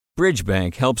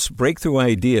Bridgebank helps breakthrough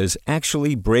ideas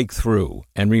actually break through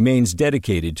and remains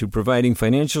dedicated to providing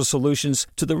financial solutions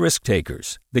to the risk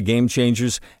takers, the game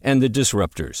changers, and the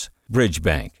disruptors.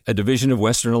 Bridgebank, a division of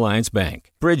Western Alliance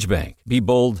Bank. Bridgebank. Be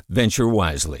bold, venture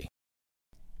wisely.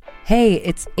 Hey,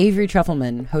 it's Avery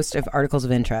Trufelman, host of Articles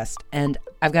of Interest, and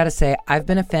I've got to say, I've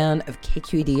been a fan of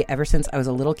KQED ever since I was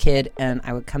a little kid, and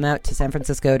I would come out to San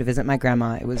Francisco to visit my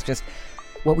grandma. It was just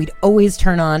what we'd always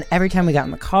turn on every time we got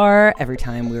in the car, every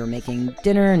time we were making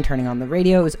dinner and turning on the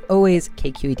radio. It was always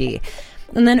KQED.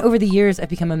 And then over the years, I've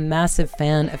become a massive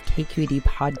fan of KQED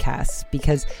podcasts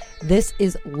because this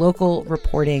is local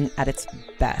reporting at its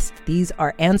best. These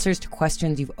are answers to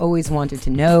questions you've always wanted to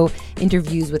know,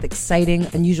 interviews with exciting,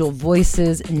 unusual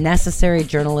voices, necessary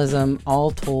journalism,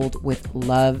 all told with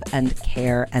love and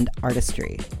care and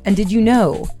artistry. And did you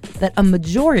know that a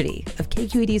majority of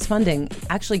KQED's funding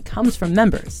actually comes from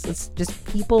members? It's just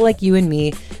people like you and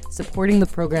me supporting the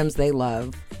programs they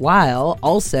love, while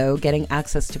also getting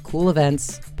access to cool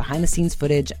events, behind-the-scenes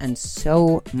footage, and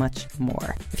so much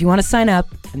more. If you want to sign up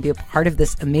and be a part of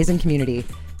this amazing community,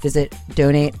 visit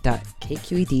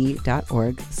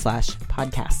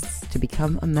donate.kqed.org/podcasts to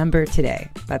become a member today.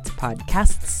 That's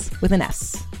podcasts with an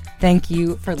S. Thank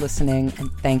you for listening, and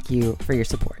thank you for your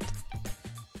support.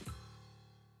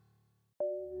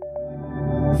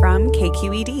 From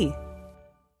KQED.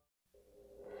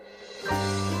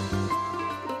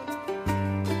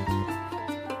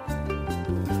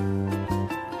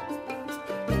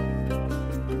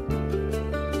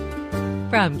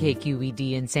 From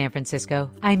KQED in San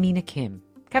Francisco, I'm Mina Kim.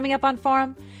 Coming up on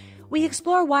Forum, we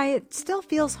explore why it still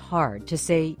feels hard to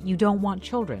say you don't want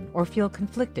children or feel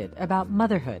conflicted about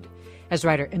motherhood, as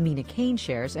writer Amina Kane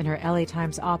shares in her LA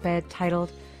Times op-ed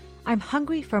titled, "I'm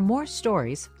hungry for more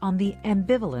stories on the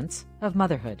ambivalence of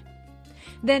motherhood."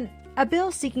 Then, a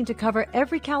bill seeking to cover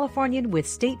every Californian with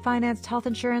state-financed health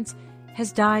insurance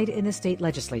has died in the state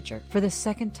legislature for the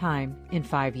second time in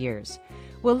 5 years.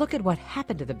 We'll look at what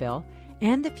happened to the bill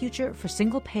and the future for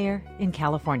single-payer in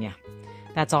California.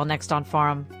 That's all next on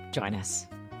Forum. Join us.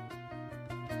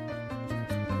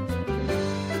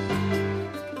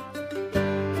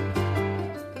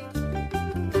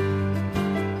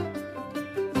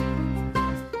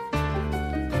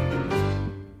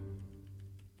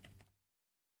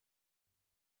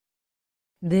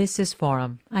 This is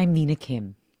Forum. I'm Mina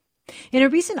Kim. In a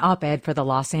recent op-ed for the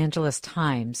Los Angeles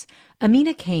Times,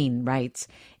 Amina Kane writes,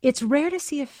 "It's rare to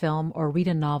see a film or read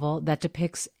a novel that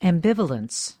depicts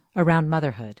ambivalence around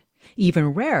motherhood.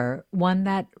 Even rarer, one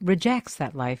that rejects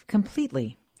that life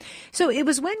completely." So it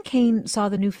was when Kane saw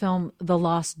the new film The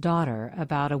Lost Daughter,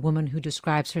 about a woman who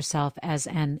describes herself as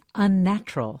an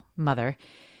unnatural mother,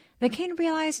 that Kane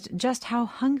realized just how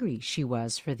hungry she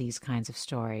was for these kinds of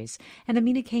stories. And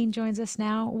Amina Kane joins us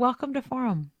now. Welcome to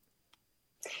Forum.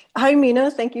 Hi, Mina.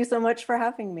 Thank you so much for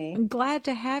having me. I'm glad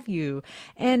to have you.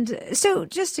 And so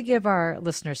just to give our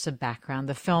listeners some background,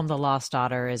 the film The Lost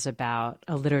Daughter is about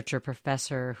a literature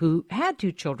professor who had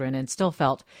 2 children and still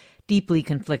felt deeply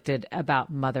conflicted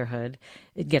about motherhood.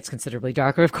 It gets considerably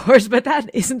darker, of course, but that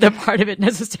isn't the part of it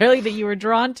necessarily that you were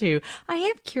drawn to. I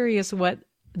am curious what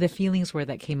the feelings were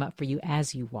that came up for you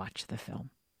as you watched the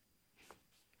film.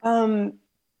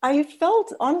 I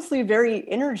felt honestly very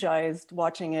energized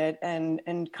watching it and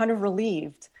kind of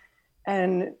relieved.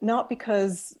 And not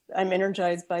because I'm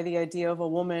energized by the idea of a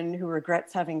woman who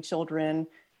regrets having children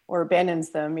or abandons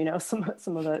them,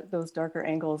 some of those darker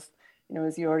angles,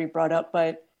 as you already brought up,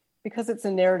 but because it's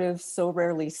a narrative so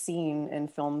rarely seen in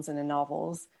films and in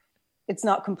novels. It's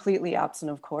not completely absent,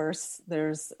 of course.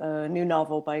 There's a new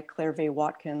novel by Claire Vaye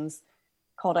Watkins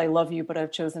called I Love You, But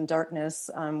I've Chosen Darkness,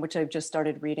 which I've just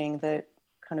started reading, that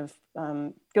kind of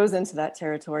goes into that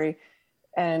territory.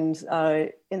 And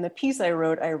in the piece I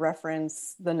wrote, I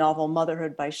reference the novel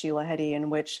Motherhood by Sheila Heti, in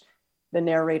which the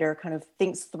narrator kind of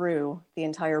thinks through the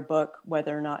entire book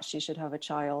whether or not she should have a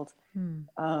child.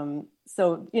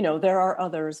 So, there are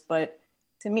others, but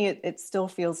to me, it still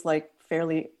feels like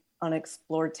fairly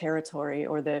unexplored territory,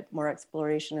 or that more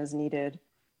exploration is needed.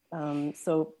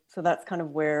 So that's kind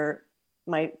of where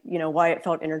why it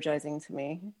felt energizing to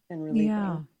me and relieving.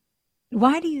 Yeah.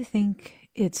 Why do you think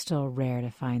it's still rare to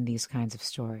find these kinds of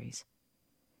stories?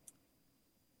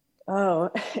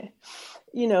 Oh,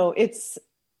 it's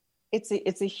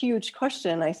a huge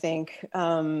question, I think.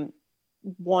 One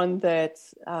that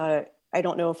I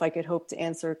don't know if I could hope to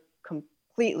answer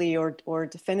completely or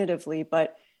definitively,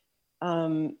 but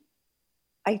I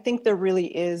think there really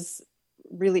is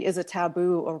a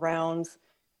taboo around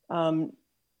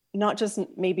not just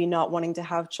maybe not wanting to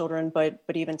have children, but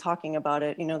even talking about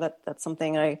it. That's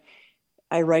something I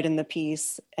write in the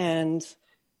piece. And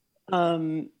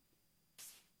Um,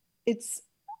 it's,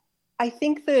 I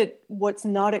think that what's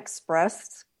not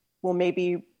expressed will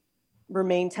maybe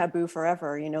remain taboo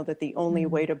forever, that the only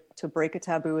way to break a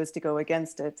taboo is to go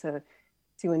against it, to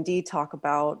indeed talk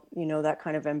about, that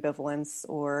kind of ambivalence,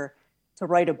 or to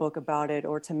write a book about it,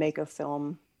 or to make a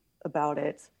film about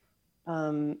it.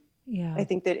 I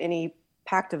think that any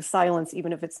pact of silence,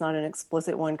 even if it's not an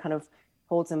explicit one, kind of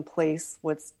holds in place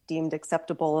what's deemed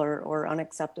acceptable or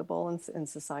unacceptable in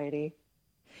society.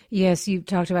 Yes, you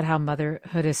talked about how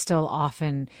motherhood is still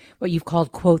often what you've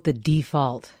called, quote, the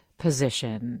default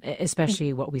position,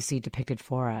 especially what we see depicted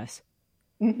for us.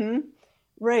 Mm-hmm.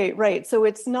 Right. So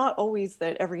it's not always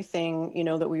that everything,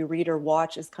 that we read or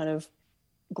watch is kind of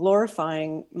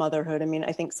glorifying motherhood. I mean,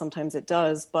 I think sometimes it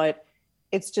does, but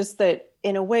it's just that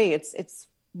in a way it's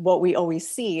what we always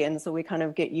see. And so we kind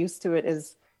of get used to it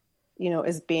as,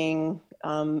 as being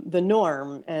the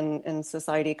norm, and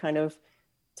society kind of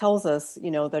tells us,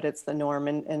 that it's the norm.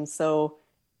 And so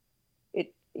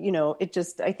it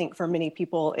just, I think for many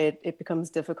people, it becomes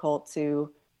difficult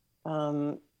to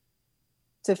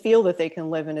feel that they can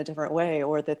live in a different way,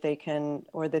 or that they can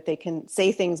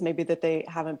say things maybe that they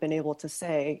haven't been able to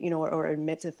say, or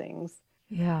admit to things.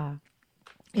 Yeah.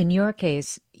 In your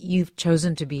case, you've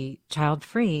chosen to be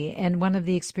child-free, and one of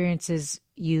the experiences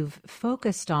you've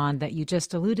focused on that you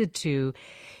just alluded to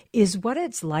is what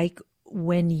it's like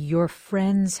when your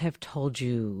friends have told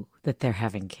you that they're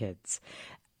having kids.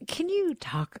 Can you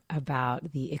talk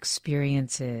about the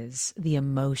experiences, the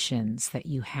emotions that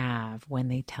you have when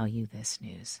they tell you this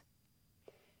news?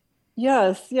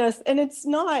 Yes. And it's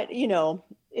not,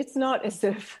 it's not as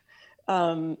if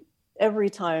every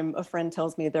time a friend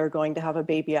tells me they're going to have a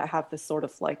baby, I have this sort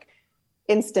of like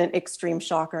instant extreme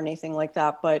shock or anything like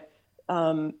that. But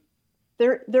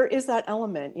there is that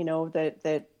element,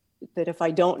 that if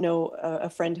I don't know a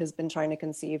friend has been trying to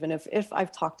conceive, and if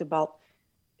I've talked about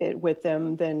it with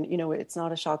them, then it's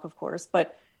not a shock, of course.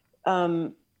 But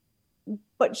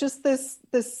just this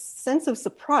sense of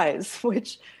surprise,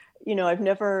 which I've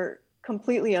never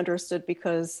completely understood,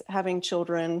 because having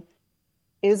children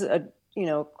is a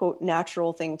quote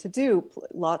natural thing to do.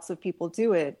 Lots of people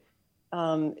do it.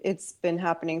 It's been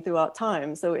happening throughout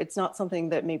time, so it's not something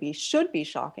that maybe should be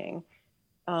shocking.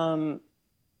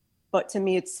 But to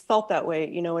me, it's felt that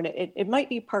way, and it might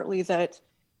be partly that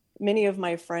many of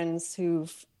my friends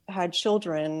who've had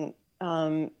children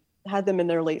had them in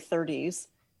their late 30s,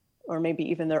 or maybe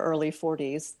even their early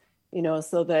 40s,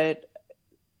 so that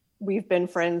we've been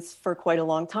friends for quite a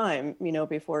long time,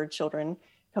 before children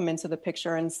come into the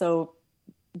picture. And so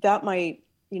that might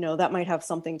have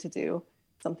something to do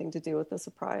with the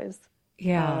surprise.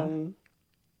 Yeah.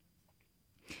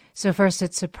 So first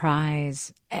it's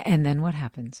surprise, and then what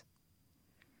happens?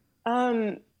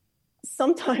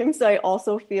 Sometimes I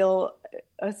also feel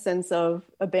a sense of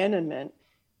abandonment.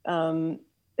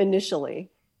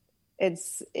 Initially, it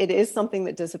is something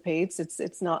that dissipates.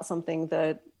 It's not something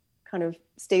that kind of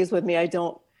stays with me. I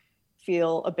don't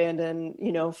feel abandoned,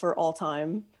 for all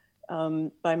time,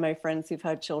 by my friends who've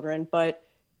had children. But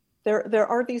there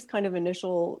are these kind of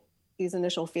initial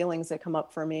feelings that come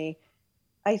up for me.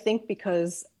 I think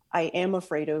because I am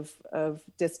afraid of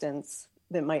distance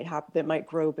that might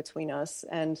grow between us.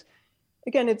 And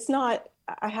again,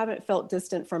 I haven't felt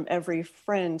distant from every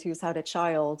friend who's had a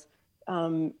child.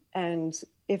 And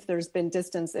if there's been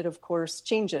distance, it of course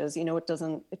changes, it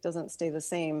doesn't stay the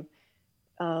same.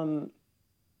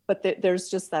 But there's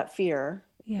just that fear,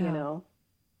 Yeah.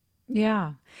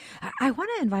 I want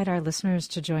to invite our listeners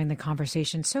to join the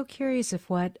conversation. So curious if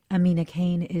what Amina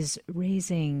Kane is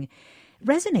raising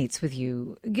resonates with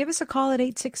you. Give us a call at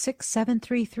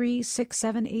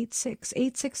 866-733-6786,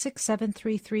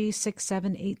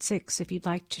 866-733-6786. If you'd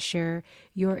like to share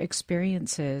your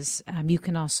experiences, you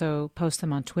can also post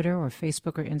them on Twitter or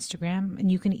Facebook or Instagram,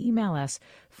 and you can email us,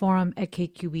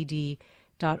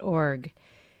 forum@kqed.org.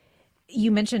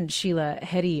 You mentioned Sheila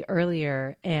Heti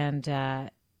earlier, and I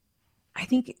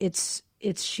think it's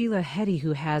Sheila Heti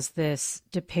who has this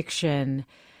depiction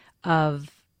of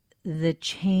the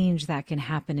change that can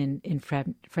happen in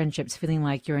friendships, feeling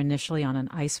like you're initially on an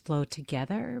ice floe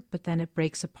together, but then it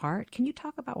breaks apart. Can you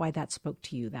talk about why that spoke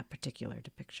to you, that particular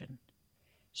depiction?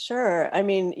 Sure. I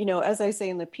mean, as I say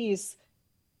in the piece,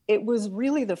 it was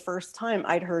really the first time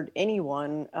I'd heard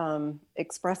anyone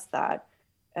express that.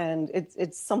 And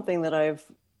it's something that I've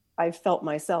felt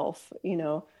myself,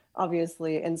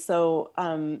 obviously. And so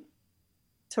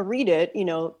to read it,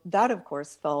 that of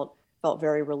course felt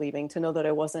very relieving, to know that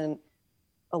I wasn't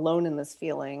alone in this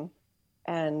feeling.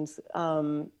 And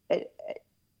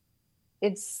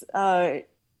it's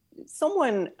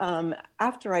someone,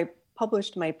 after I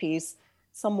published my piece,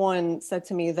 someone said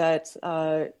to me that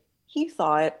he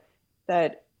thought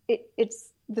that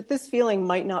that this feeling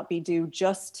might not be due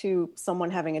just to someone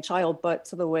having a child, but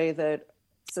to the way that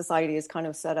society is kind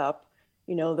of set up,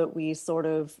 that we sort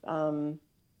of,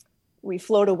 we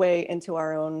float away into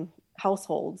our own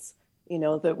households,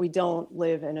 that we don't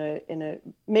live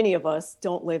many of us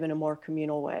don't live in a more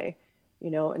communal way,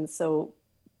 and so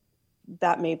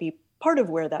that may be part of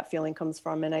where that feeling comes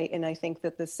from. And I think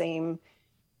that the same,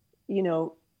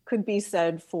 could be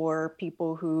said for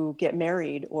people who get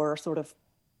married or sort of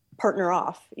partner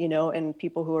off, and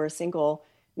people who are single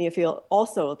may feel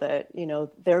also that,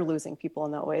 they're losing people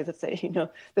in that way, that they,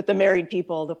 that the married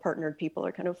people, the partnered people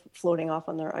are kind of floating off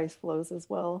on their ice floes as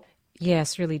well.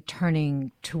 Yes, really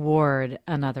turning toward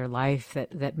another life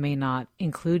that may not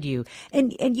include you.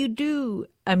 And you do,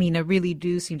 really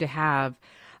do seem to have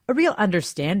a real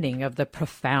understanding of the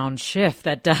profound shift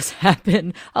that does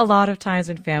happen a lot of times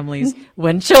in families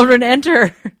when children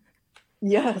enter.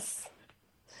 Yes.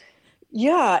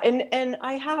 Yeah. And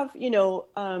I have,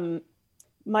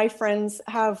 my friends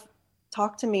have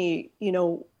talked to me,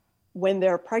 when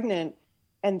they're pregnant,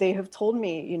 and they have told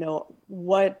me,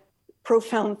 what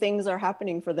profound things are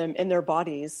happening for them in their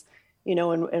bodies,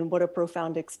 and what a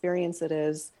profound experience it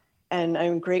is. And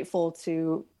I'm grateful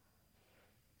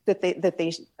that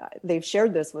they've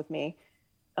shared this with me.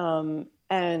 And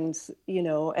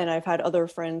I've had other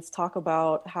friends talk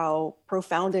about how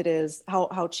profound it is,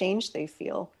 how changed they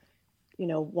feel,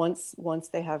 once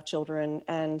they have children.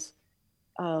 And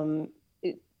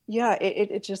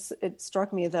it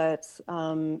struck me that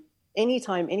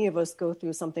anytime any of us go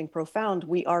through something profound,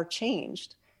 we are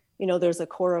changed. There's a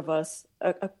core of us,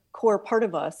 a core part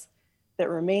of us that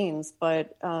remains,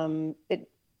 but how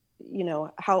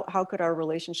could our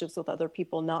relationships with other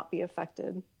people not be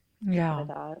affected by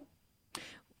that?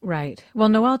 Right. Well,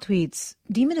 Noelle tweets,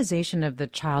 demonization of the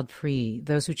child-free,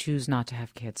 those who choose not to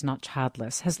have kids, not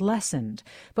childless, has lessened,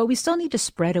 but we still need to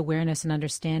spread awareness and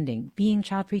understanding. Being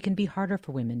child-free can be harder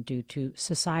for women due to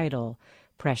societal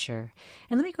pressure.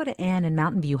 And let me go to Anne in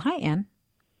Mountain View. Hi, Anne.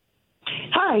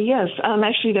 Hi, yes.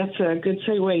 Actually, that's a good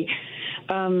segue.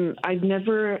 I've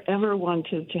never, ever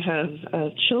wanted to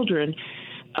have children.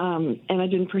 And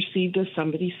I've been perceived as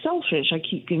somebody selfish. I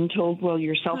keep getting told, well,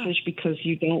 you're selfish because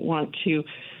you don't want to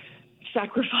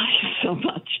sacrifice so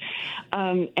much.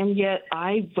 And yet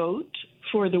I vote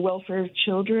for the welfare of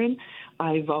children.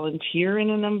 I volunteer in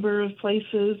a number of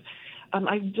places.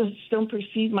 I just don't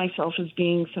perceive myself as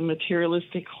being some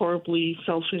materialistic, horribly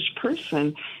selfish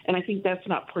person. And I think that's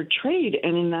not portrayed.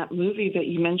 And in that movie that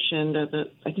you mentioned, I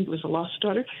think it was A Lost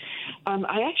Daughter,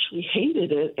 I actually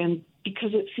hated it. And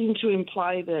because it seemed to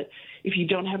imply that if you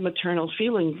don't have maternal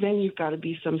feelings, then you've got to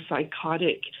be some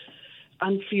psychotic,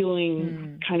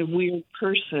 unfeeling, kind of weird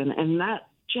person. And that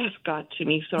just got to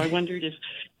me. So I wondered if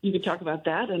you could talk about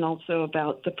that and also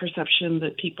about the perception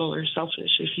that people are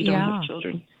selfish if you don't have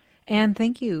children. Anne,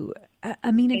 thank you.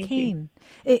 Amina Kane.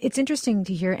 It's interesting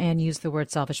to hear Anne use the word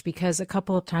selfish because a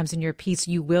couple of times in your piece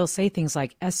you will say things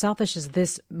like, as selfish as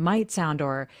this might sound,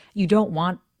 or you don't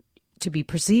want to be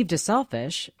perceived as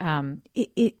selfish.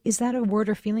 Is that a word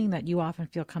or feeling that you often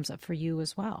feel comes up for you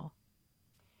as well?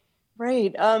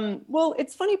 Right. Well,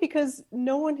 it's funny because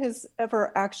no one has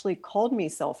ever actually called me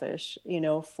selfish,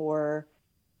 for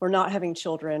not having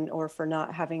children or for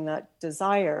not having that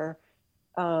desire.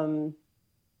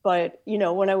 But,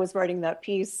 when I was writing that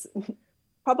piece,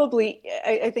 probably,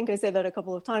 I think I say that a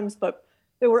couple of times, but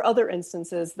there were other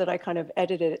instances that I kind of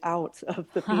edited out of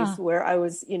the piece where I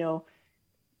was,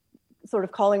 sort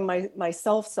of calling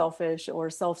myself selfish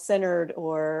or self-centered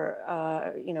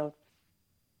or,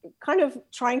 kind of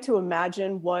trying to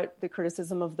imagine what the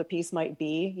criticism of the piece might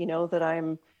be,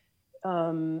 that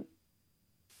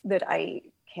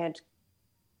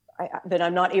that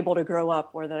I'm not able to grow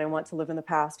up or that I want to live in the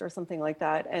past or something like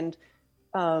that. And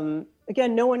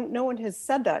again, no one has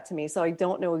said that to me. So I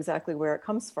don't know exactly where it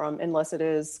comes from unless it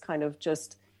is kind of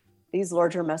just these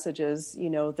larger messages,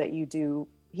 that you do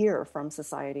hear from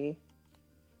society.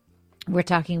 We're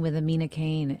talking with Amina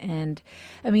Kane, and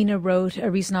Amina wrote a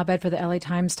recent op-ed for the LA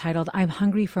Times titled, I'm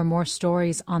hungry for more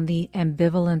stories on the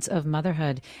ambivalence of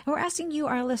motherhood. And we're asking you,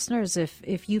 our listeners,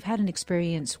 if you've had an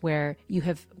experience where you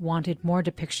have wanted more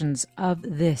depictions of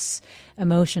this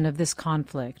emotion, of this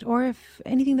conflict, or if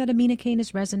anything that Amina Kane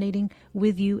is resonating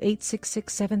with you.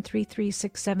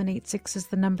 866-733-6786 is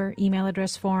the number. Email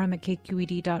address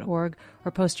forum@kqed.org,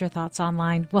 or post your thoughts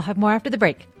online. We'll have more after the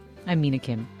break. I'm Mina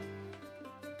Kim.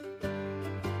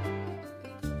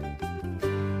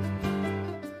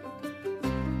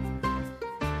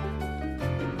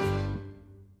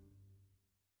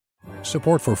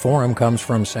 Support for Forum comes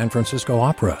from San Francisco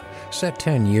Opera. Set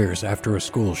 10 years after a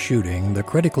school shooting, the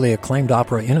critically acclaimed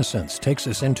opera Innocence takes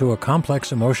us into a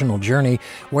complex emotional journey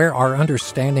where our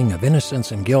understanding of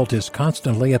innocence and guilt is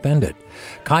constantly upended.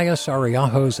 Kaya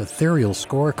Sariaho's ethereal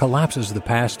score collapses the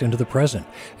past into the present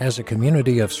as a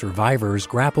community of survivors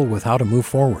grapple with how to move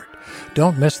forward.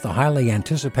 Don't miss the highly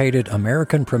anticipated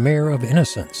American premiere of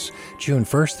Innocence, June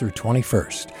 1st through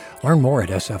 21st. Learn more at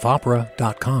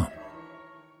sfopera.com.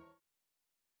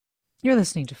 You're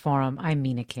listening to Forum. I'm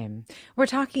Mina Kim. We're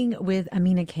talking with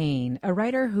Amina Kane, a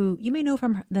writer who you may know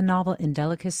from the novel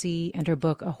Indelicacy, and her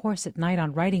book A Horse at Night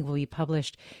on Writing will be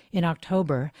published in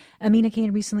October. Amina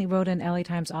Kane recently wrote an LA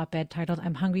Times op-ed titled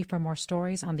I'm Hungry for More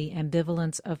Stories on the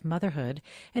Ambivalence of Motherhood.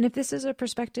 And if this is a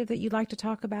perspective that you'd like to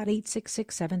talk about,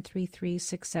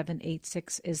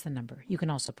 866-733-6786 is the number. You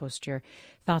can also post your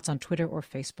thoughts on Twitter or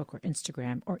Facebook or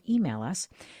Instagram or email us.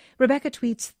 Rebecca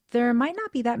tweets, there might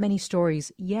not be that many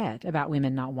stories yet about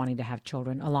women not wanting to have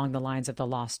children along the lines of The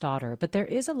Lost Daughter, but there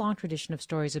is a long tradition of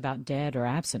stories about dead or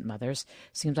absent mothers.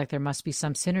 Seems like there must be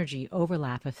some synergy,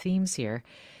 overlap of themes here.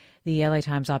 The LA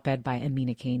Times op-ed by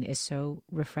Amina Kane is so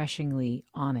refreshingly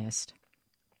honest.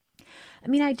 I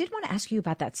mean, I did want to ask you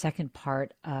about that second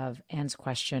part of Anne's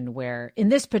question where, in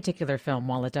this particular film,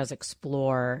 while it does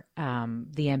explore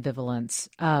the ambivalence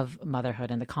of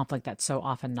motherhood and the conflict that's so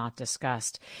often not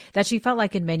discussed, that she felt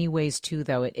like in many ways, too,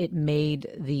 though, it made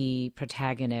the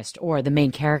protagonist or the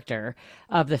main character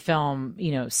of the film,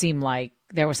 seem like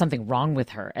there was something wrong with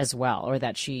her as well, or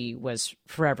that she was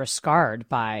forever scarred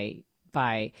by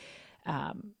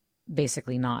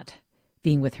basically not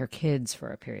being with her kids for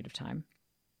a period of time.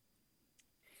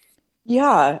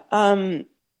 Yeah,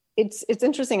 it's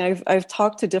interesting. I've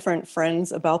talked to different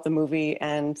friends about the movie,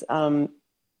 and some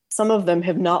of them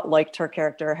have not liked her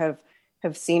character, have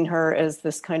seen her as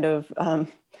this kind of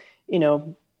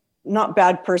not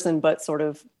bad person, but sort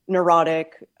of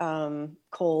neurotic,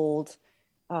 cold,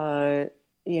 and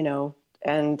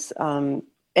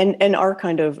are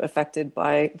kind of affected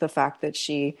by the fact that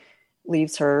she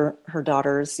leaves her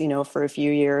daughters, for a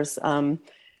few years.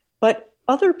 But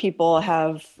other people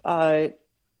have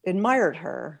admired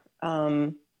her,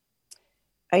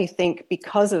 I think,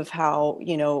 because of how,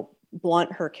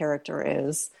 blunt her character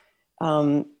is,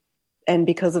 and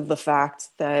because of the fact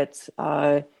that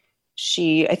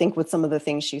she, I think with some of the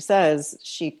things she says,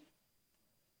 she's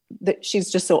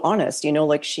just so honest,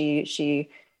 like she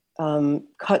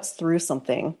cuts through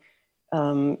something,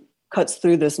 cuts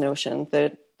through this notion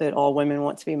that all women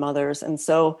want to be mothers. And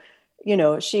so,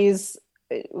 she's...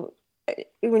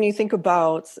 When you think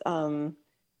about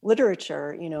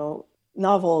literature,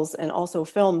 novels and also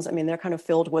films, I mean, they're kind of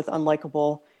filled with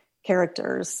unlikable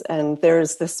characters. And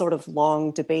there's this sort of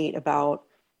long debate about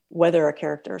whether a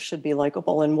character should be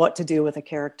likable and what to do with a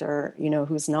character,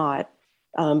 who's not.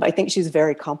 I think she's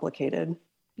very complicated.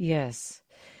 Yes.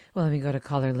 Well, let me go to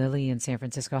caller Lily in San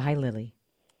Francisco. Hi, Lily.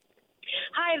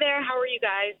 Hi there. How are you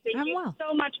guys? Thank you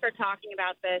so much for talking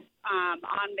about this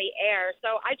on the air.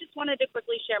 So I just wanted to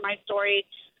quickly share my story.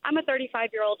 I'm a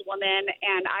 35-year-old woman,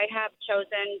 and I have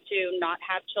chosen to not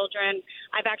have children.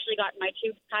 I've actually gotten my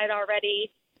tubes tied already.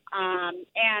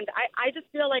 And I just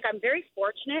feel like I'm very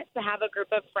fortunate to have a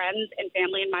group of friends and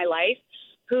family in my life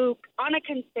who, on a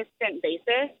consistent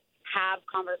basis, have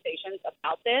conversations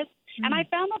about this. Mm-hmm. And I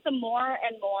found that the more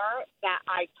and more that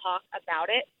I talk about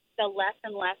it, the less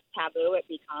and less taboo it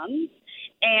becomes.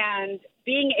 And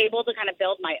being able to kind of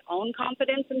build my own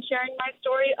confidence in sharing my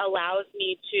story allows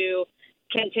me to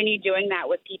continue doing that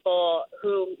with people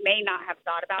who may not have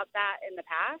thought about that in the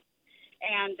past.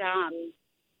 And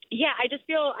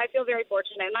I feel very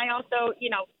fortunate. And I also,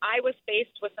 I was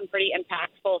faced with some pretty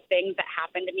impactful things that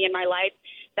happened to me in my life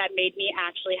that made me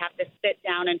actually have to sit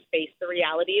down and face the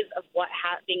realities of what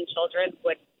having children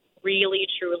would really,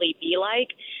 truly be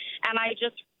like. And I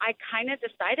kind of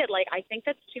decided, I think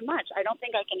that's too much. I don't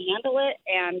think I can handle it.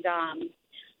 And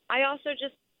I also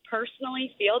just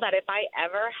personally feel that if I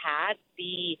ever had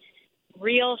the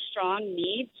real strong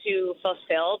need to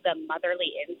fulfill the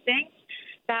motherly instinct,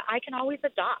 that I can always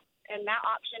adopt. And that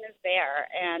option is there.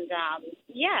 And,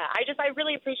 I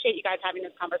really appreciate you guys having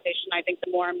this conversation. I think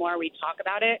the more and more we talk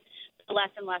about it, the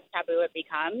less and less taboo it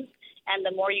becomes. And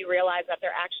the more you realize that there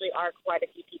actually are quite a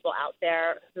few people out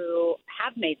there who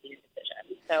have made these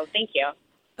decisions. So thank you.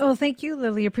 Oh, thank you,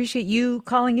 Lily. Appreciate you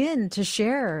calling in to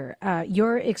share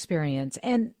your experience.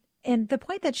 And the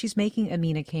point that she's making,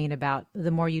 Amina Kane, about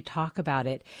the more you talk about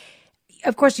it,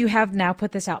 of course, you have now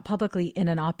put this out publicly in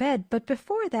an op-ed, but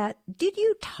before that, did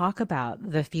you talk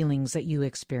about the feelings that you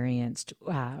experienced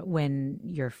when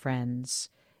your friends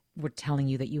were telling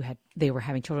you that they were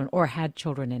having children or had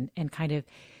children and kind of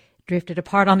drifted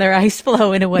apart on their ice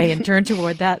floe in a way and turned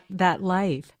toward that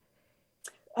life?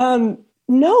 No,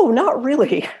 not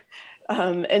really.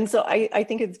 And so I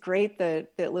think it's great that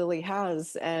Lily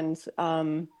has. And,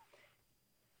 I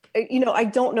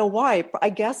don't know why. I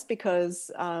guess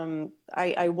because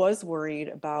I was worried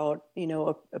about,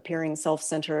 appearing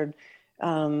self-centered,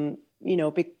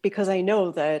 because I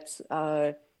know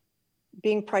that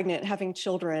being pregnant, having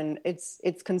children, it's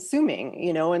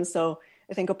consuming, and so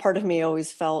I think a part of me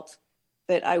always felt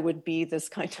that I would be this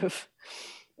kind of,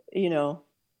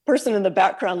 person in the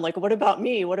background, like, what about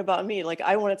me? What about me? Like,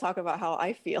 I want to talk about how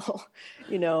I feel,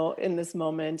 in this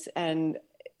moment. And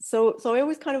so I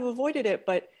always kind of avoided it,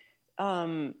 but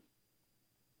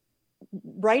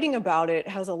writing about it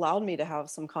has allowed me to have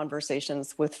some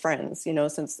conversations with friends,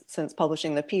 since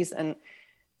publishing the piece. And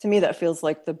to me, that feels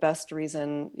like the best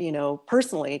reason,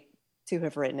 personally to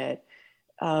have written it.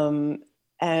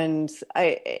 And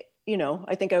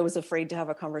I think I was afraid to have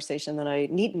a conversation that I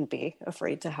needn't be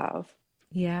afraid to have.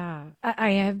 Yeah,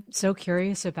 I am so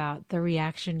curious about the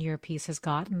reaction your piece has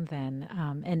gotten then,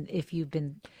 and if you've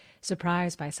been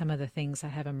surprised by some of the things that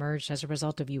have emerged as a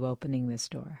result of you opening this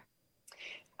door.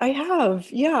 I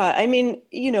have, yeah. I mean,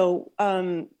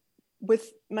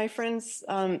 with my friends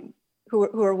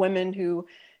who are women who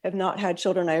have not had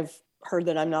children, I've heard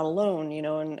that I'm not alone,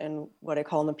 and what I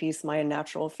call in the piece, my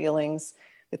unnatural feelings,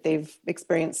 that they've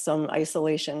experienced some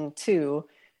isolation too.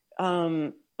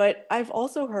 But I've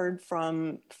also heard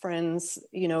from friends,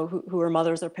 who are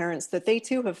mothers or parents, that they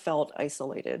too have felt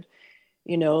isolated,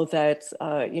 that,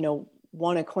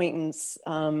 one acquaintance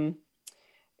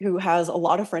who has a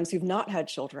lot of friends who've not had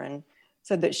children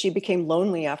said that she became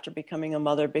lonely after becoming a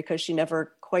mother because she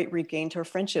never quite regained her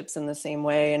friendships in the same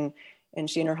way. And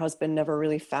she and her husband never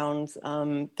really found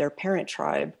their parent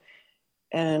tribe.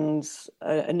 And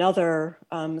another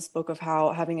spoke of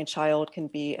how having a child can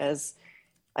be as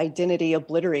identity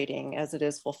obliterating as it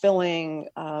is fulfilling.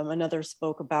 Another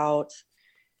spoke about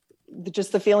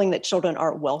just the feeling that children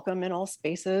aren't welcome in all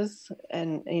spaces,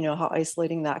 and how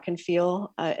isolating that can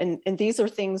feel. And these are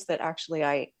things that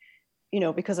actually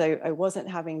because I wasn't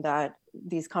having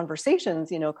these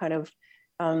conversations,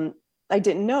 I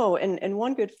didn't know. And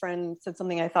one good friend said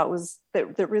something I thought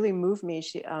that really moved me.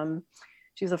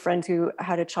 She's a friend who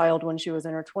had a child when she was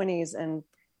in her 20s, and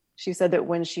she said that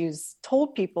when she's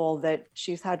told people that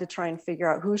she's had to try and figure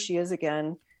out who she is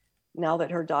again, now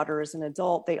that her daughter is an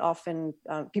adult,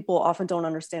 people often don't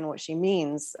understand what she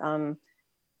means.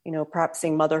 Perhaps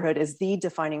seeing motherhood as the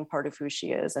defining part of who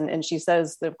she is. And she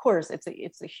says that, of course,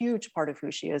 it's a huge part of who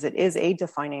she is. It is a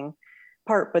defining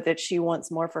part, but that she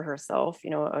wants more for herself,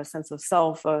 a sense of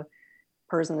self, a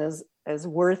person is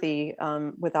worthy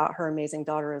without her amazing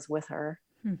daughter is with her.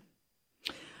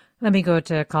 Let me go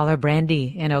to caller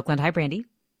Brandy in Oakland. Hi, Brandy.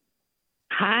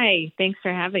 Hi, thanks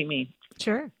for having me.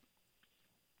 Sure.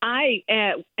 I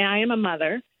am a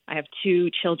mother. I have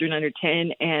 2 children under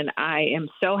 10, and I am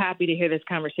so happy to hear this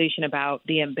conversation about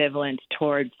the ambivalence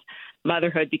towards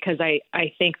motherhood, because I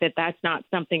think that that's not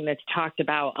something that's talked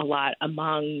about a lot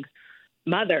among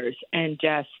mothers, and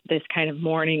just this kind of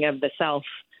mourning of the self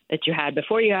that you had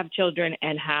before you have children,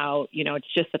 and how,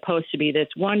 it's just supposed to be this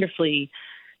wonderfully,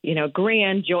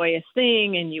 grand, joyous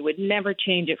thing, and you would never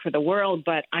change it for the world.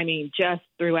 But I mean, just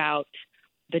throughout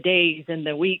the days and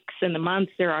the weeks and the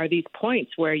months, there are these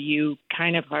points where you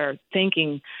kind of are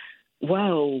thinking,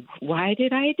 whoa, why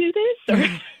did I do this? Or,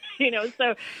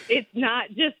 so it's not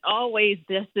just always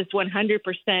this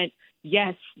 100%,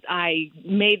 yes, I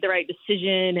made the right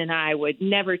decision and I would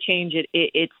never change it.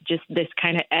 It's just this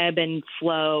kind of ebb and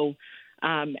flow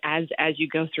as you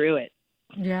go through it.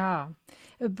 Yeah.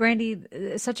 Brandy,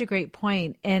 such a great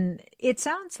point. And it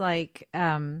sounds like,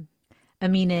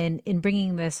 Amina, in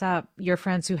bringing this up, your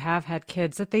friends who have had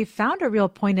kids, that they found a real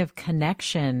point of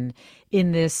connection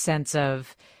in this sense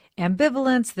of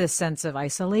ambivalence, this sense of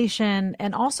isolation,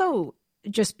 and also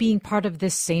just being part of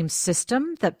this same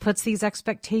system that puts these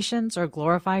expectations or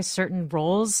glorifies certain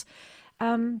roles,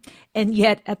 and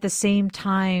yet at the same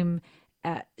time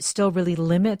still really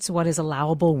limits what is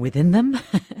allowable within them.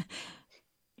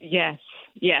 Yes.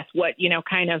 What,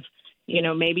 kind of,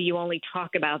 maybe you only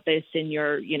talk about this in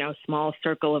your, small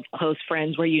circle of close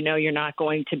friends where you're not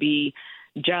going to be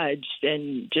judged,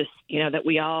 and just, that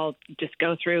we all just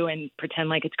go through and pretend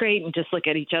like it's great and just look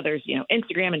at each other's,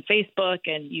 Instagram and Facebook,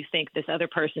 and you think this other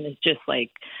person is just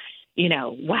like,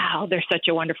 wow, they're such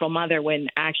a wonderful mother, when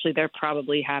actually they're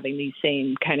probably having these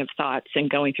same kind of thoughts and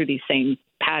going through these same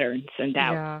patterns and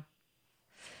doubts. Yeah.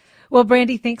 Well,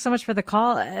 Brandy, thanks so much for the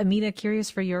call. Amina, curious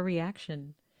for your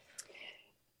reaction.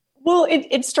 Well,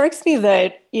 it strikes me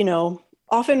that,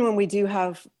 often when we do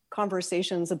have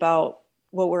conversations about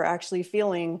what we're actually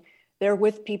feeling, they're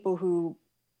with people who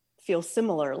feel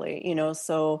similarly,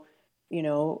 so,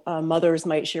 mothers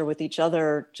might share with each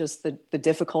other just the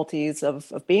difficulties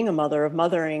of being a mother, of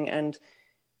mothering, and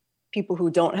people who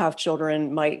don't have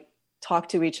children might talk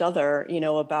to each other,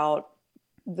 about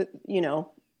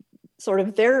sort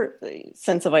of their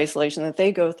sense of isolation that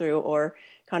they go through, or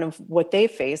kind of what they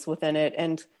face within it.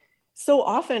 And so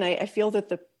often I feel that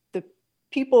the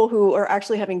people who are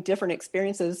actually having different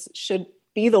experiences should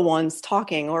be the ones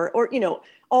talking, or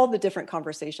all the different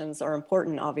conversations are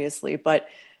important, obviously, but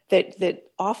that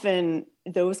often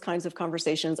those kinds of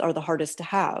conversations are the hardest to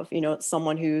have.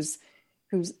 Someone who's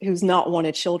not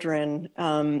wanted children,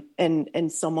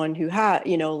 and someone who had,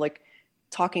 like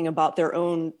talking about their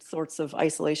own sorts of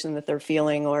isolation that they're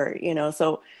feeling, or,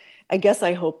 so I guess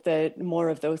I hope that more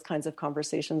of those kinds of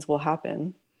conversations will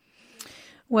happen.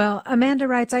 Well, Amanda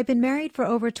writes, I've been married for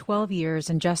over 12 years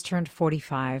and just turned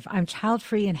 45. I'm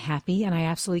child-free and happy, and I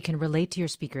absolutely can relate to your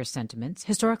speaker's sentiments.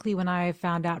 Historically, when I have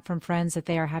found out from friends that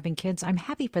they are having kids, I'm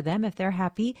happy for them if they're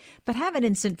happy, but have an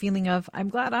instant feeling of, I'm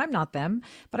glad I'm not them.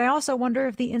 But I also wonder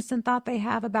if the instant thought they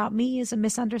have about me is a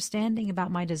misunderstanding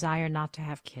about my desire not to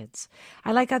have kids.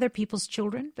 I like other people's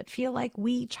children, but feel like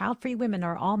we child-free women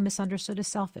are all misunderstood as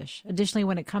selfish. Additionally,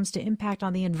 when it comes to impact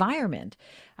on the environment,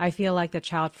 I feel like the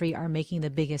child-free are making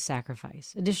the biggest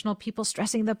sacrifice. Additional people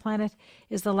stressing the planet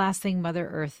is the last thing Mother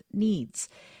Earth needs.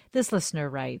 This listener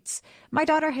writes, my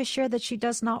daughter has shared that she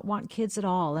does not want kids at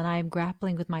all, and I am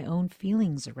grappling with my own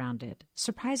feelings around it.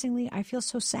 Surprisingly, I feel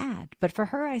so sad, but for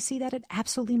her, I see that it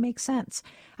absolutely makes sense.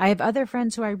 I have other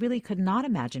friends who I really could not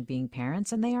imagine being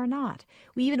parents, and they are not.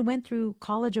 We even went through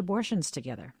college abortions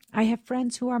together. I have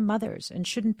friends who are mothers and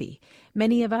shouldn't be.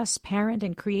 Many of us parent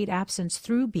and create absence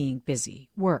through being busy,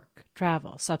 work,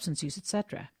 travel, substance use,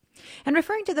 etc. And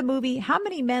referring to the movie, how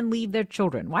many men leave their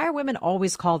children? Why are women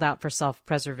always called out for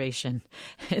self-preservation?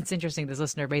 It's interesting this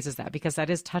listener raises that, because that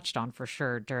is touched on for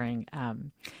sure during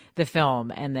the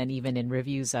film, and then even in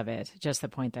reviews of it, just the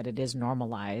point that it is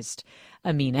normalized,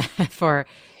 Amina, for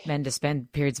men to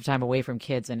spend periods of time away from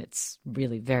kids, and it's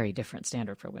really very different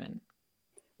standard for women.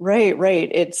 Right.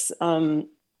 It's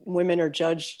women are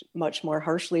judged much more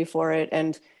harshly for it.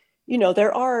 And,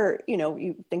 there are,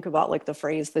 you think about like the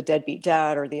phrase, the deadbeat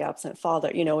dad or the absent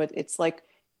father, it's like,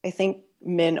 I think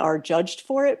men are judged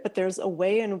for it, but there's a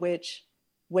way in which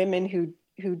women who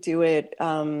do it,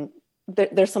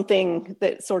 there's something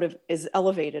that sort of is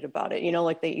elevated about it,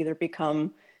 like they either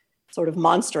become sort of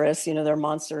monstrous, they're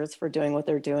monsters for doing what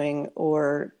they're doing,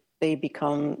 or they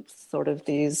become sort of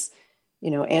these,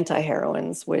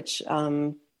 anti-heroines, which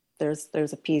there's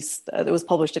a piece that was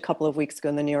published a couple of weeks ago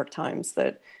in the New York Times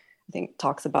that I think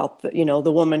talks about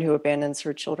the woman who abandons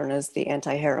her children as the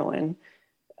anti-heroine.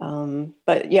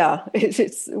 But yeah,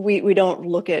 we don't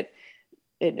look at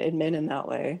men in that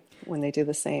way when they do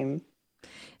the same.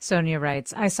 Sonia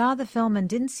writes, I saw the film and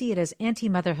didn't see it as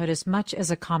anti-motherhood as much as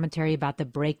a commentary about the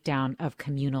breakdown of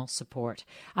communal support.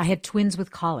 I had twins with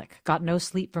colic, got no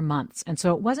sleep for months, and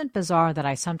so it wasn't bizarre that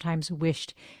I sometimes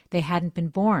wished they hadn't been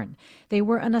born. They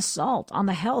were an assault on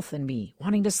the health in me,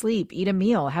 wanting to sleep, eat a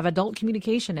meal, have adult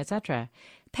communication, etc.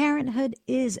 Parenthood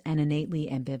is an innately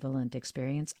ambivalent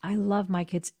experience. I love my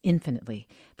kids infinitely,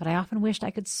 but I often wished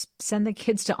I could send the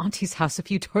kids to Auntie's house a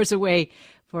few doors away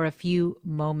for a few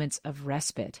moments of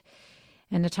respite.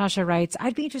 And Natasha writes,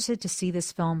 I'd be interested to see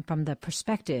this film from the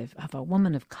perspective of a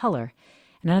woman of color.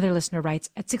 And another listener writes,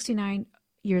 at 69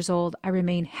 years old, I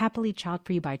remain happily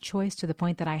child-free by choice to the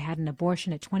point that I had an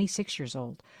abortion at 26 years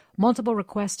old. Multiple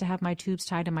requests to have my tubes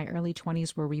tied in my early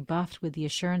 20s were rebuffed with the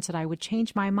assurance that I would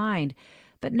change my mind.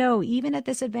 But no, even at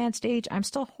this advanced age, I'm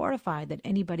still horrified that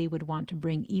anybody would want to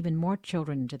bring even more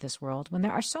children into this world when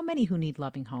there are so many who need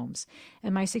loving homes.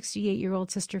 And my 68-year-old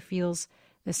sister feels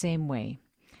the same way.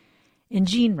 And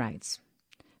Jean writes,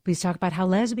 please talk about how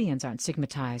lesbians aren't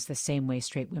stigmatized the same way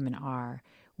straight women are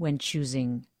when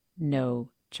choosing no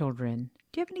children.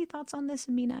 Do you have any thoughts on this,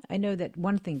 Amina? I know that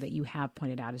one thing that you have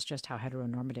pointed out is just how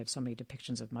heteronormative so many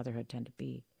depictions of motherhood tend to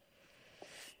be.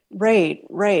 Right.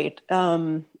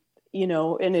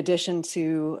 In addition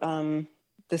to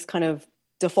this kind of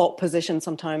default position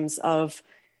sometimes of,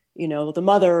 the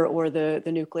mother or the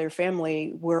nuclear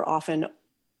family, we're often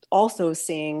also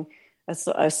seeing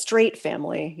a straight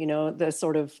family, the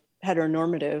sort of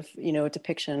heteronormative,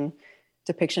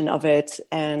 depiction of it.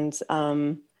 And,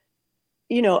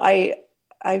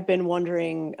 I've been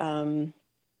wondering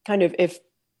kind of if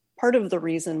part of the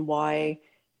reason why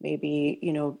maybe,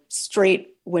 straight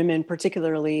women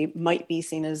particularly might be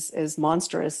seen as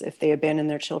monstrous if they abandon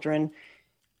their children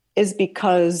is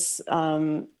because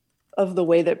of the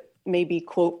way that maybe,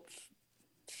 quote,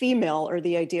 female, or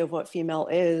the idea of what female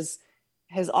is,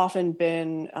 has often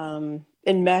been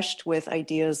enmeshed with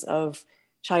ideas of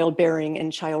childbearing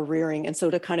and child rearing. And so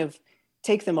to kind of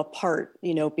take them apart,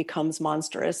 becomes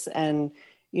monstrous. And,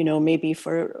 maybe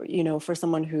for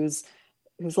someone who's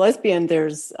lesbian,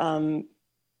 there's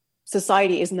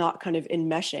society is not kind of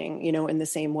enmeshing, in the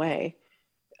same way,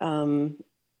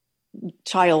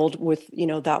 child with,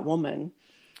 that woman.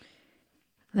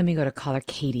 Let me go to caller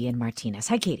Katie in Martinez.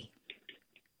 Hi, Katie.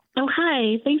 Oh,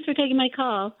 hi. Thanks for taking my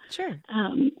call. Sure.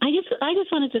 I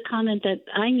just wanted to comment that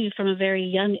I knew from a very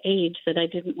young age that I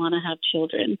didn't want to have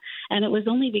children. And it was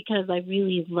only because I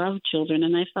really loved children,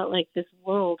 and I felt like this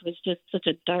world was just such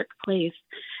a dark place.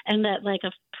 And that, like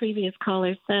a previous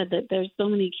caller said, that there's so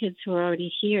many kids who are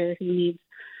already here who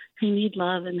need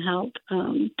love and help.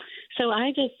 So I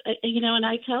just, and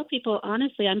I tell people,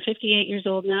 honestly, I'm 58 years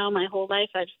old now. My whole life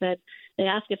I've said, they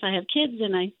ask if I have kids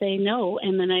and I say no.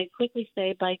 And then I quickly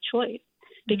say by choice,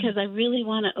 because I really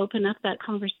want to open up that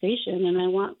conversation. And I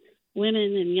want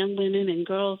women and young women and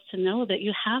girls to know that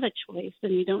you have a choice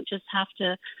and you don't just have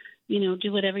to,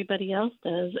 do what everybody else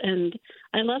does. And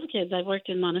I love kids. I've worked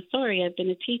in Montessori. I've been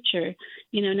a teacher.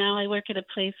 Now I work at a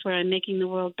place where I'm making the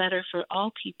world better for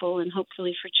all people and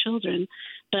hopefully for children.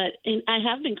 But I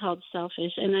have been called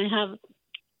selfish, and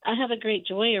I have a great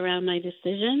joy around my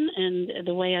decision and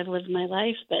the way I've lived my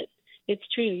life. But it's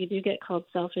true. You do get called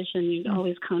selfish, and you're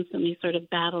always constantly sort of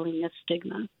battling a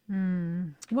stigma.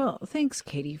 Well, thanks,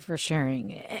 Katie, for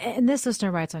sharing. And this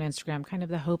listener writes on Instagram, kind of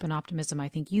the hope and optimism I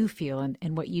think you feel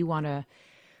and what you want to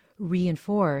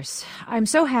reinforce. I'm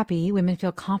so happy women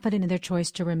feel confident in their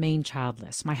choice to remain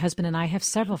childless. My husband and I have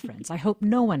several friends. I hope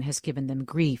no one has given them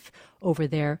grief over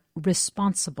their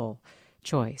responsible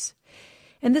choice.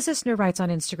 And this listener writes on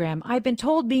Instagram, I've been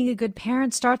told being a good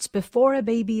parent starts before a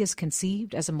baby is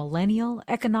conceived. As a millennial,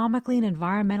 economically and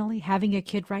environmentally, having a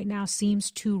kid right now seems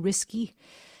too risky.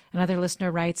 Another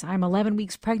listener writes, I'm 11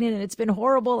 weeks pregnant and it's been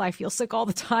horrible. I feel sick all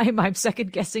the time. I'm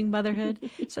second guessing motherhood.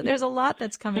 So there's a lot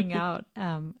that's coming out.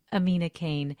 Amina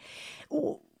Kane,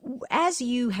 as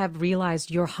you have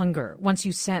realized your hunger, once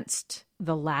you sensed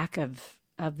the lack of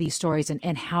these stories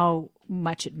and how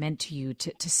much it meant to you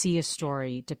to see a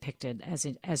story depicted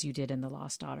as you did in The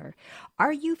Lost Daughter,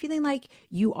 are you feeling like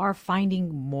you are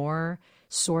finding more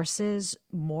sources,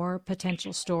 more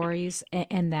potential stories,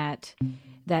 and that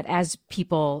as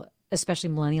people, especially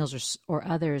millennials or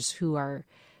others who are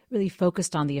really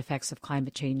focused on the effects of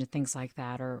climate change and things like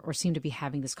that, or seem to be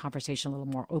having this conversation a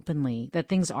little more openly, that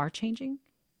things are changing?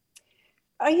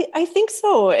 I think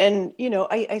so. And,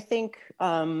 I think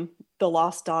The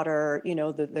Lost Daughter,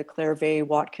 the Claire Vaye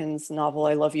Watkins novel,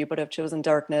 I Love You, But I've Chosen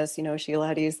Darkness, Sheila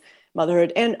Hadi's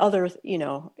Motherhood, and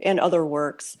other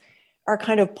works are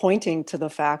kind of pointing to the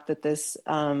fact that this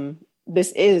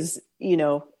is,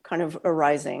 kind of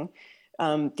arising,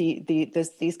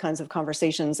 these kinds of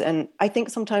conversations. And I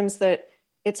think sometimes that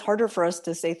it's harder for us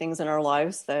to say things in our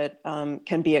lives that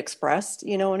can be expressed,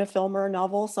 in a film or a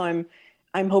novel. So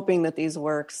I'm hoping that these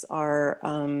works are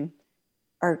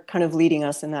kind of leading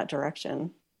us in that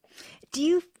direction. Do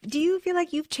you feel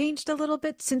like you've changed a little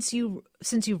bit since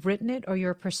you've written it, or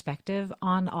your perspective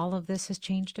on all of this has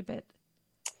changed a bit?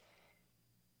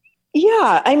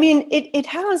 Yeah, I mean, it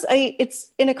has.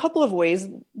 It's in a couple of ways.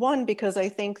 One, because I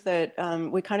think that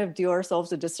we kind of do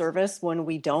ourselves a disservice when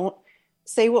we don't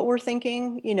say what we're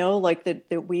thinking, like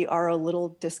that we are a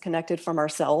little disconnected from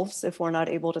ourselves if we're not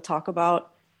able to talk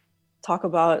about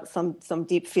some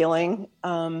deep feeling.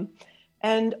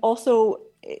 And also,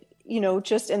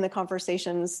 just in the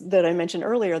conversations that I mentioned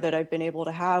earlier that I've been able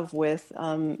to have with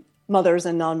mothers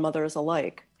and non-mothers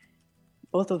alike,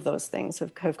 both of those things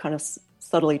have kind of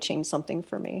subtly changed something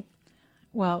for me.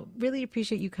 Well, really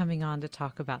appreciate you coming on to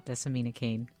talk about this, Amina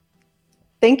Kane.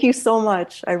 Thank you so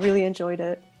much. I really enjoyed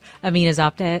it. Amina's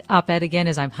op-ed again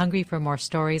is I'm hungry for more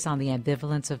stories on the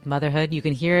ambivalence of motherhood. You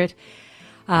can hear it.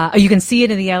 You can see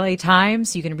it in the LA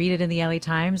Times. You can read it in the LA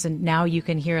Times. And now you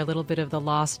can hear a little bit of The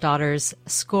Lost Daughter's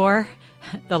score.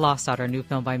 The Lost Daughter, new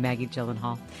film by Maggie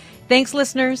Gyllenhaal. Thanks,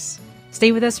 listeners.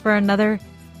 Stay with us for another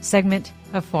segment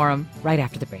of Forum right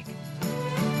after the break.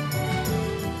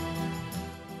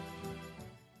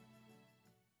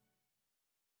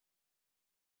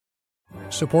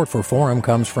 Support for Forum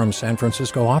comes from San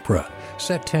Francisco Opera.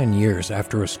 Set 10 years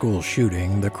after a school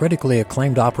shooting, the critically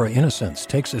acclaimed opera Innocence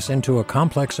takes us into a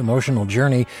complex emotional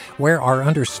journey where our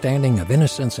understanding of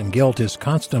innocence and guilt is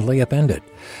constantly upended.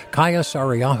 Kaya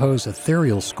Sariaho's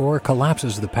ethereal score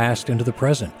collapses the past into the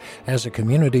present as a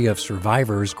community of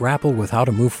survivors grapple with how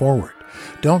to move forward.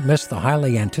 Don't miss the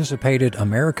highly anticipated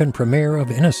American premiere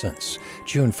of Innocence,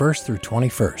 June 1st through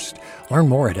 21st. Learn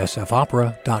more at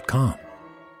sfopera.com.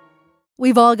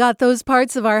 We've all got those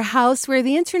parts of our house where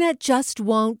the internet just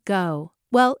won't go.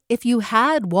 Well, if you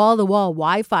had wall-to-wall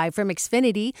Wi-Fi from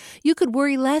Xfinity, you could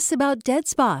worry less about dead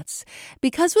spots.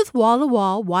 Because with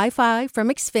wall-to-wall Wi-Fi from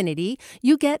Xfinity,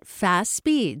 you get fast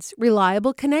speeds,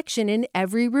 reliable connection in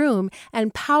every room,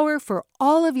 and power for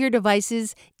all of your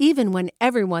devices, even when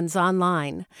everyone's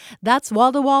online. That's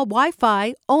wall-to-wall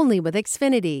Wi-Fi only with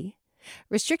Xfinity.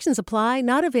 Restrictions apply,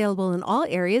 not available in all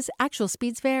areas. Actual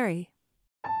speeds vary.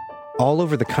 All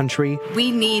over the country, we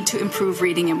need to improve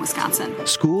reading in Wisconsin.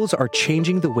 Schools are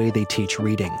changing the way they teach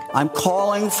reading. I'm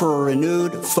calling for a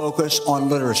renewed focus on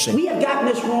literacy. We have gotten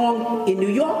this wrong in New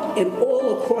York and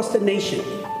all across the nation.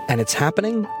 And it's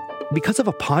happening because of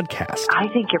a podcast. I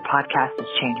think your podcast has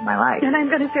changed my life. And I'm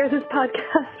going to share this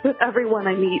podcast with everyone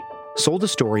I meet. Sold a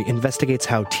Story investigates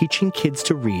how teaching kids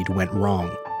to read went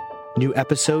wrong. New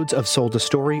episodes of Sold a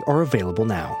Story are available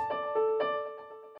now.